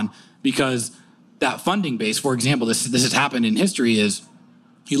that on? Because that funding base, for example, this has happened in history, is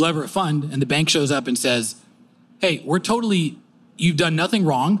you lever a fund and the bank shows up and says, hey, you've done nothing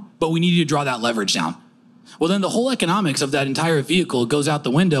wrong, but we need you to draw that leverage down. Well, then the whole economics of that entire vehicle goes out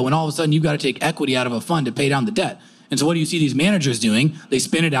the window, and all of a sudden you've got to take equity out of a fund to pay down the debt. And so what do you see these managers doing? They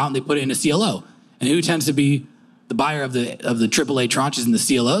spin it out and they put it in a CLO. And who tends to be the buyer of the AAA tranches in the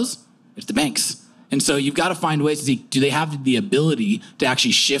CLOs? It's the banks. And so you've got to find ways to see, do they have the ability to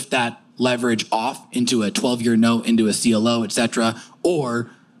actually shift that leverage off into a 12-year note, into a CLO, et cetera?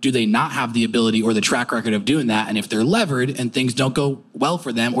 Or do they not have the ability or the track record of doing that? And if they're levered and things don't go well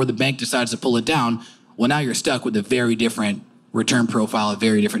for them, or the bank decides to pull it down, well, now you're stuck with a very different return profile, a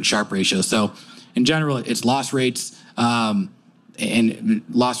very different Sharpe ratio. So in general, it's loss rates and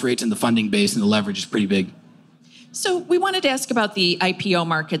the funding base and the leverage is pretty big. So we wanted to ask about the IPO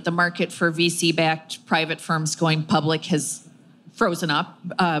market. The market for VC-backed private firms going public has frozen up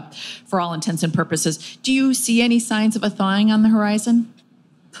for all intents and purposes. Do you see any signs of a thawing on the horizon?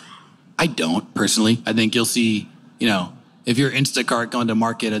 I don't, personally. I think you'll see, if you're Instacart going to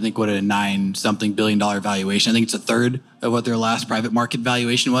market, I think what a $9-something billion valuation, I think it's a third of what their last private market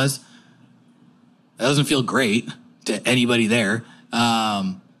valuation was. That doesn't feel great to anybody there.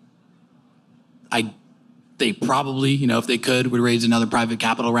 They probably, if they could, would raise another private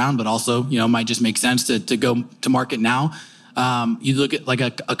capital round, but also, might just make sense to go to market now. You look at like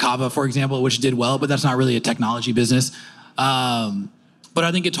a Kava, for example, which did well, but that's not really a technology business. But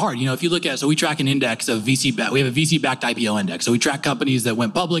I think it's hard. If you look at, so we track an index of we have a VC-backed IPO index. So we track companies that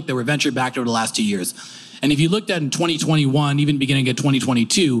went public, that were venture-backed over the last 2 years. And if you looked at in 2021, even beginning of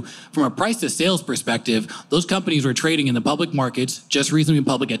 2022, from a price to sales perspective, those companies were trading in the public markets, just recently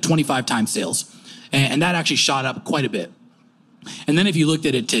public, at 25 times sales. And that actually shot up quite a bit. And then if you looked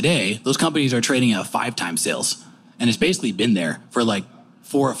at it today, those companies are trading at 5 times sales. And it's basically been there for like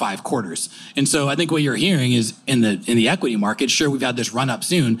 4 or 5 quarters. And so I think what you're hearing is in the equity market, sure, we've had this run up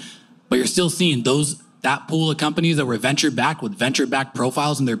soon, but you're still seeing that pool of companies that were venture-backed with venture-backed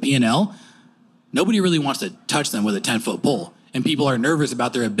profiles in their P&L. Nobody really wants to touch them with a 10-foot pole. And people are nervous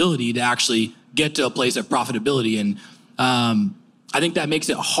about their ability to actually get to a place of profitability. And I think that makes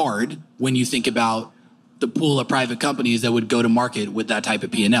it hard when you think about the pool of private companies that would go to market with that type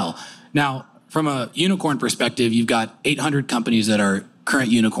of P&L. Now, from a unicorn perspective, you've got 800 companies that are current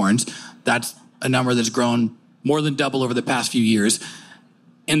unicorns. That's a number that's grown more than double over the past few years.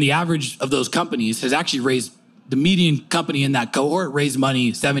 And the average of those companies has actually raised, the median company in that cohort raised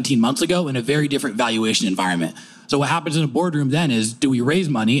money 17 months ago in a very different valuation environment. So what happens in a boardroom then is, do we raise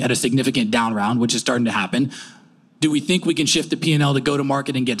money at a significant down round, which is starting to happen? Do we think we can shift the P&L to go to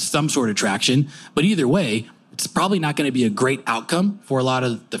market and get some sort of traction? But either way, it's probably not going to be a great outcome for a lot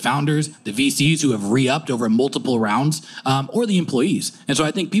of the founders, the VCs who have re-upped over multiple rounds, or the employees. And so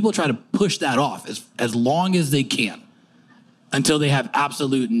I think people try to push that off as long as they can until they have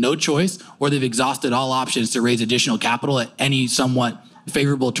absolute no choice or they've exhausted all options to raise additional capital at any somewhat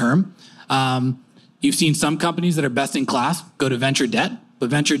favorable term. You've seen some companies that are best in class go to venture debt, but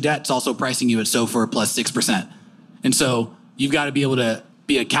venture debt's also pricing you at SOFR plus 6%. And so you've got to be able to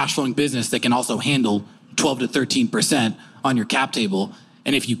be a cash flowing business that can also handle 12 to 13% on your cap table.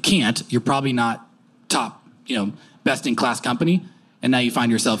 And if you can't, you're probably not top, best in class company. And now you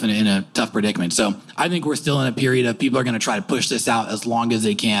find yourself in a tough predicament. So I think we're still in a period of people are going to try to push this out as long as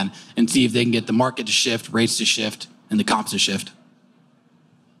they can and see if they can get the market to shift, rates to shift, and the comps to shift.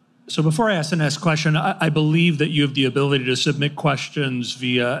 So before I ask the next question, I believe that you have the ability to submit questions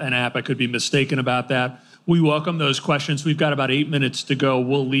via an app. I could be mistaken about that. We welcome those questions. We've got about 8 minutes to go.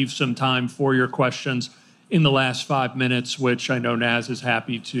 We'll leave some time for your questions in the last 5 minutes, which I know Naz is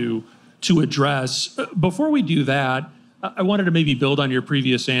happy to address. Before we do that, I wanted to maybe build on your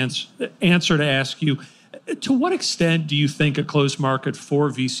previous answer to ask you, to what extent do you think a closed market for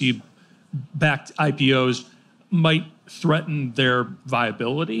VC-backed IPOs might threaten their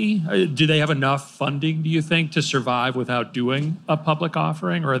viability? Do they have enough funding, do you think, to survive without doing a public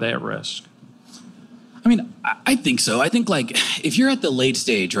offering, or are they at risk? I mean, I think so. I think if you're at the late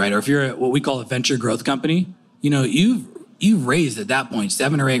stage, right, or if you're at what we call a venture growth company, you've raised at that point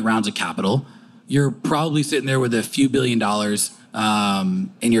 7 or 8 rounds of capital. You're probably sitting there with a few $1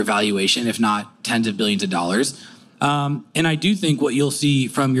 billion in your valuation, if not tens of billions of dollars. And I do think what you'll see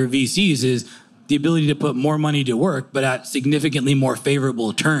from your VCs is the ability to put more money to work, but at significantly more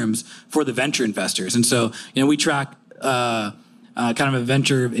favorable terms for the venture investors. And so, we track kind of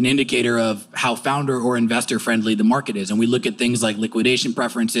an indicator of how founder or investor friendly the market is. And we look at things like liquidation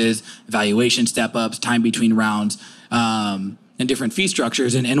preferences, valuation step-ups, time between rounds, and different fee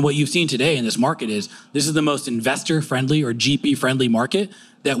structures. And what you've seen today in this market is this is the most investor friendly or GP friendly market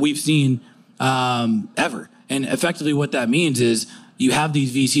that we've seen ever. And effectively what that means is you have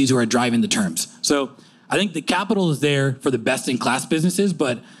these VCs who are driving the terms. So I think the capital is there for the best in class businesses.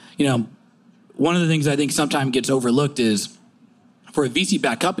 But, one of the things I think sometimes gets overlooked is, for a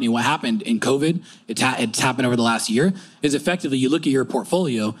VC-backed company, what happened in COVID, it's happened over the last year, is effectively you look at your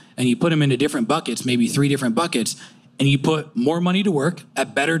portfolio and you put them into different buckets, maybe 3 different buckets, and you put more money to work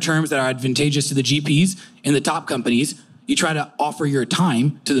at better terms that are advantageous to the GPs in the top companies. You try to offer your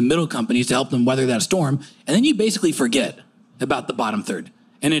time to the middle companies to help them weather that storm, and then you basically forget about the bottom third.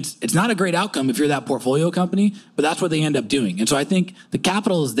 And it's not a great outcome if you're that portfolio company, but that's what they end up doing. And so I think the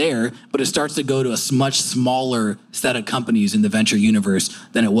capital is there, but it starts to go to a much smaller set of companies in the venture universe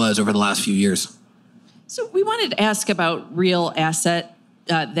than it was over the last few years. So we wanted to ask about real asset,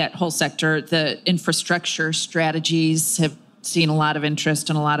 that whole sector. The infrastructure strategies have seen a lot of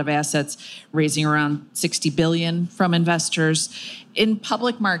interest and a lot of assets, raising around $60 billion from investors. In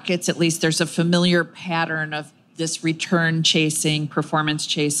public markets, at least, there's a familiar pattern of this return chasing, performance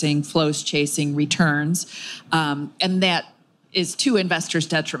chasing, flows chasing returns, and that is to investors'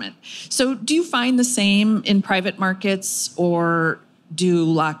 detriment. So do you find the same in private markets, or do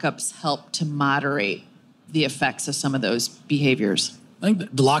lockups help to moderate the effects of some of those behaviors? I think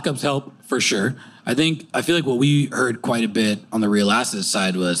the lockups help for sure. I feel like what we heard quite a bit on the real assets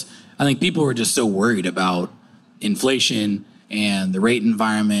side was, I think people were just so worried about inflation and the rate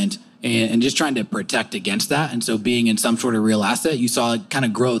environment and just trying to protect against that. And so being in some sort of real asset, you saw kind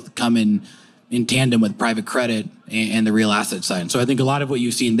of growth come in tandem with private credit and the real asset side. And so I think a lot of what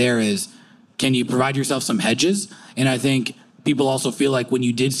you've seen there is, can you provide yourself some hedges? And I think people also feel like when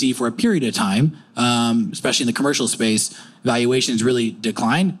you did see for a period of time, especially in the commercial space, valuations really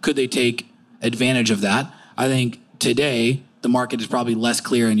decline. Could they take advantage of that? I think today the market is probably less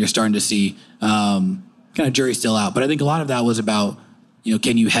clear and you're starting to see kind of jury still out. But I think a lot of that was about,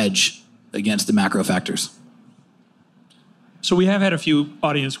 can you hedge against the macro factors? So we have had a few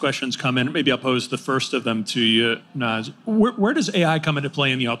audience questions come in. Maybe I'll pose the first of them to you, Naz. Where does AI come into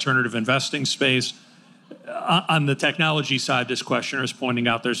play in the alternative investing space? On the technology side, this questioner is pointing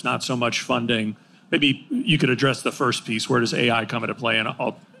out there's not so much funding. Maybe you could address the first piece. Where does AI come into play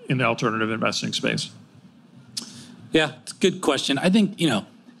in the alternative investing space? Yeah, it's a good question. I think,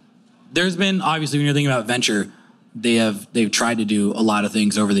 there's been, obviously, when you're thinking about venture, they've tried to do a lot of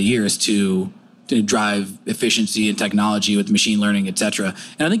things over the years to drive efficiency and technology with machine learning, et cetera.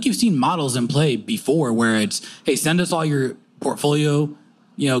 And I think you've seen models in play before where it's, hey, send us all your portfolio,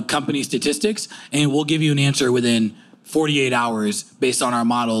 company statistics, and we'll give you an answer within 48 hours based on our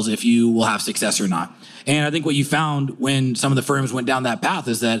models if you will have success or not. And I think what you found when some of the firms went down that path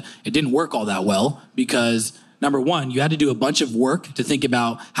is that it didn't work all that well because, number one, you had to do a bunch of work to think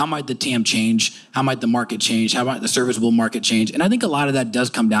about how might the TAM change, how might the market change, how might the serviceable market change. And I think a lot of that does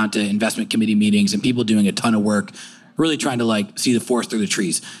come down to investment committee meetings and people doing a ton of work, really trying to see the forest through the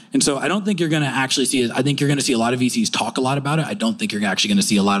trees. And so I don't think you're going to actually see it. I think you're going to see a lot of VCs talk a lot about it. I don't think you're actually going to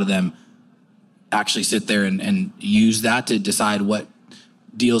see a lot of them actually sit there and use that to decide what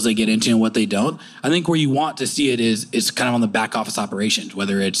deals they get into and what they don't. I think where you want to see it is kind of on the back office operations,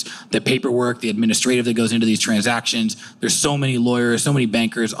 whether it's the paperwork, the administrative that goes into these transactions. There's so many lawyers, so many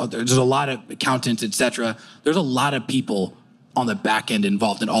bankers. There's a lot of accountants, et cetera. There's a lot of people on the back end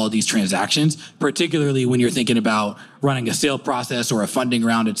involved in all of these transactions, particularly when you're thinking about running a sale process or a funding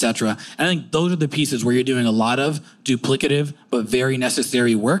round, et cetera. And I think those are the pieces where you're doing a lot of duplicative but very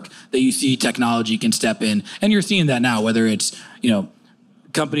necessary work that you see technology can step in. And you're seeing that now, whether it's,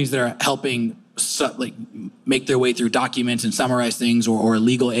 companies that are helping make their way through documents and summarize things or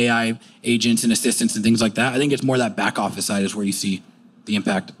legal AI agents and assistants and things like that. I think it's more that back office side is where you see the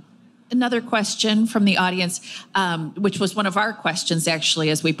impact. Another question from the audience, which was one of our questions actually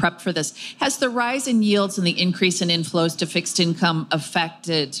as we prepped for this. Has the rise in yields and the increase in inflows to fixed income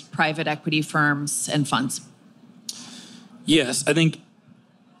affected private equity firms and funds? Yes, I think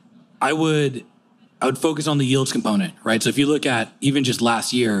I would focus on the yields component, right? So if you look at even just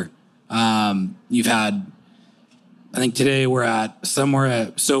last year, you've had, I think today we're at somewhere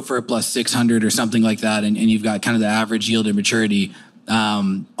at SOFR plus 600 or something like that, and you've got kind of the average yield and maturity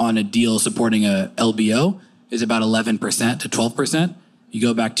on a deal supporting a LBO is about 11% to 12%. You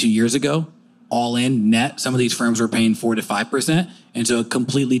go back 2 years ago, all in net, some of these firms were paying 4 to 5%. And so it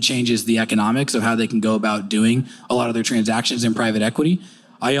completely changes the economics of how they can go about doing a lot of their transactions in private equity.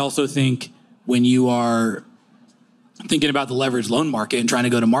 I also think when you are thinking about the leveraged loan market and trying to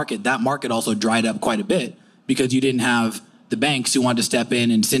go to market, that market also dried up quite a bit because you didn't have the banks who wanted to step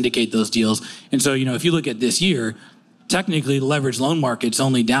in and syndicate those deals. And so, if you look at this year, technically the leveraged loan market's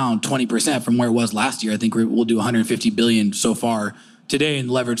only down 20% from where it was last year. I think we'll do 150 billion so far today in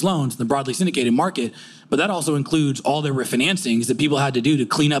leveraged loans, the broadly syndicated market. But that also includes all the refinancings that people had to do to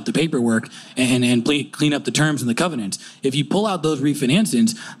clean up the paperwork and clean up the terms and the covenants. If you pull out those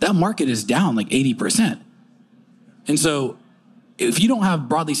refinancings, that market is down like 80%. And so if you don't have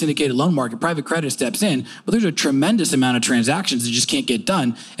broadly syndicated loan market, private credit steps in, but there's a tremendous amount of transactions that just can't get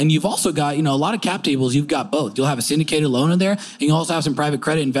done. And you've also got, a lot of cap tables, you've got both. You'll have a syndicated loan in there, and you also have some private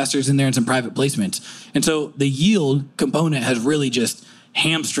credit investors in there and some private placements. And so the yield component has really just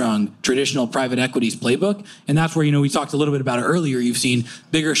hamstrung traditional private equity's playbook. And that's where, we talked a little bit about it earlier. You've seen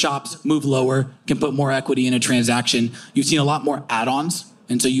bigger shops move lower, can put more equity in a transaction. You've seen a lot more add-ons.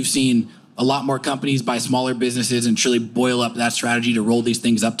 And so you've seen a lot more companies buy smaller businesses and truly boil up that strategy to roll these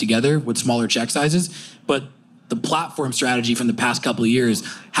things up together with smaller check sizes. But the platform strategy from the past couple of years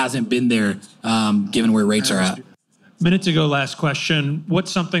hasn't been there, given where rates are at. Minute to go, last question.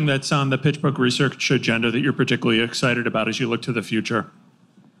 What's something that's on the Pitchbook research agenda that you're particularly excited about as you look to the future?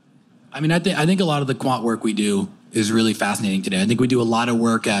 I think a lot of the quant work we do is really fascinating today. I think we do a lot of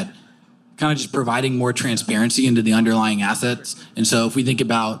work at kind of just providing more transparency into the underlying assets. And so if we think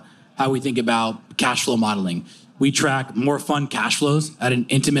about how we think about cash flow modeling, we track more fund cash flows at an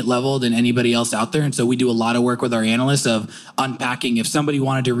intimate level than anybody else out there. And so we do a lot of work with our analysts of unpacking if somebody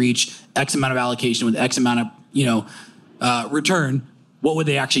wanted to reach X amount of allocation with X amount of return, what would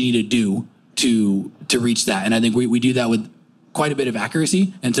they actually need to do to reach that? And I think we do that with quite a bit of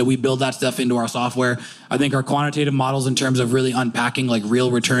accuracy. And so we build that stuff into our software. I think our quantitative models in terms of really unpacking like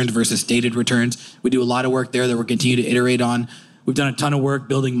real returns versus stated returns, we do a lot of work there that we're continuing to iterate on. We've done a ton of work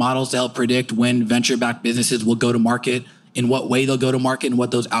building models to help predict when venture-backed businesses will go to market, in what way they'll go to market, and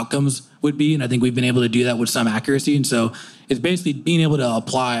what those outcomes would be. And I think we've been able to do that with some accuracy. And so it's basically being able to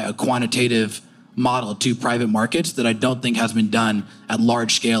apply a quantitative model to private markets that I don't think has been done at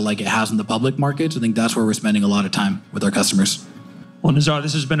large scale like it has in the public markets. I think that's where we're spending a lot of time with our customers. Well, Nizar,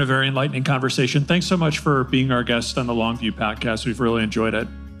 this has been a very enlightening conversation. Thanks so much for being our guest on the Longview podcast. We've really enjoyed it.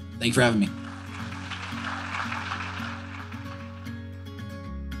 Thank you for having me.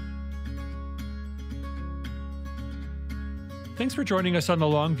 Thanks for joining us on The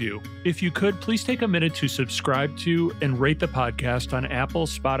Longview. If you could, please take a minute to subscribe to and rate the podcast on Apple,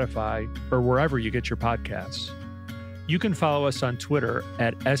 Spotify, or wherever you get your podcasts. You can follow us on Twitter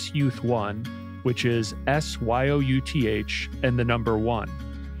at SYouth1, which is SYOUTH and the number 1.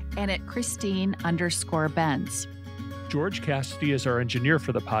 And at Christine_Benz. George Cassidy is our engineer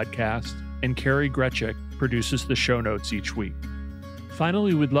for the podcast, and Carrie Gretchick produces the show notes each week.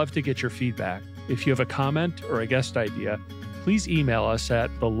 Finally, we'd love to get your feedback. If you have a comment or a guest idea, please email us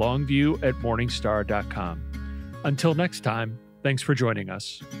at thelongview@morningstar.com. Until next time, thanks for joining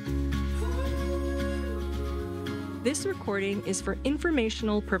us. This recording is for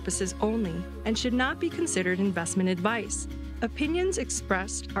informational purposes only and should not be considered investment advice. Opinions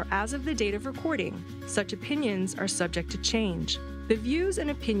expressed are as of the date of recording. Such opinions are subject to change. The views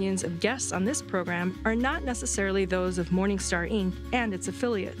and opinions of guests on this program are not necessarily those of Morningstar, Inc. and its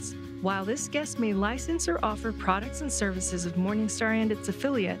affiliates. While this guest may license or offer products and services of Morningstar and its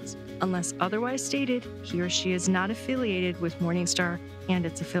affiliates, unless otherwise stated, he or she is not affiliated with Morningstar and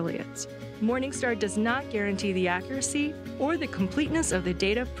its affiliates. Morningstar does not guarantee the accuracy or the completeness of the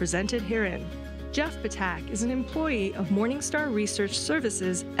data presented herein. Jeff Patak is an employee of Morningstar Research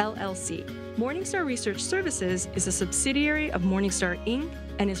Services, LLC. Morningstar Research Services is a subsidiary of Morningstar, Inc.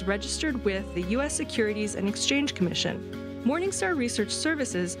 and is registered with the U.S. Securities and Exchange Commission. Morningstar Research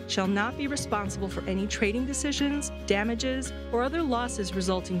Services shall not be responsible for any trading decisions, damages, or other losses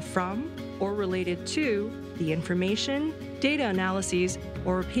resulting from or related to the information, data analyses,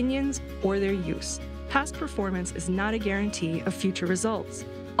 or opinions, or their use. Past performance is not a guarantee of future results.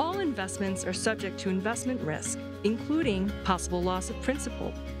 All investments are subject to investment risk, including possible loss of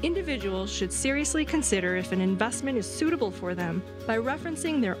principal. Individuals should seriously consider if an investment is suitable for them by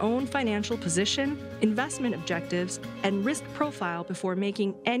referencing their own financial position, investment objectives, and risk profile before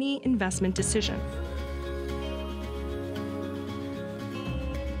making any investment decision.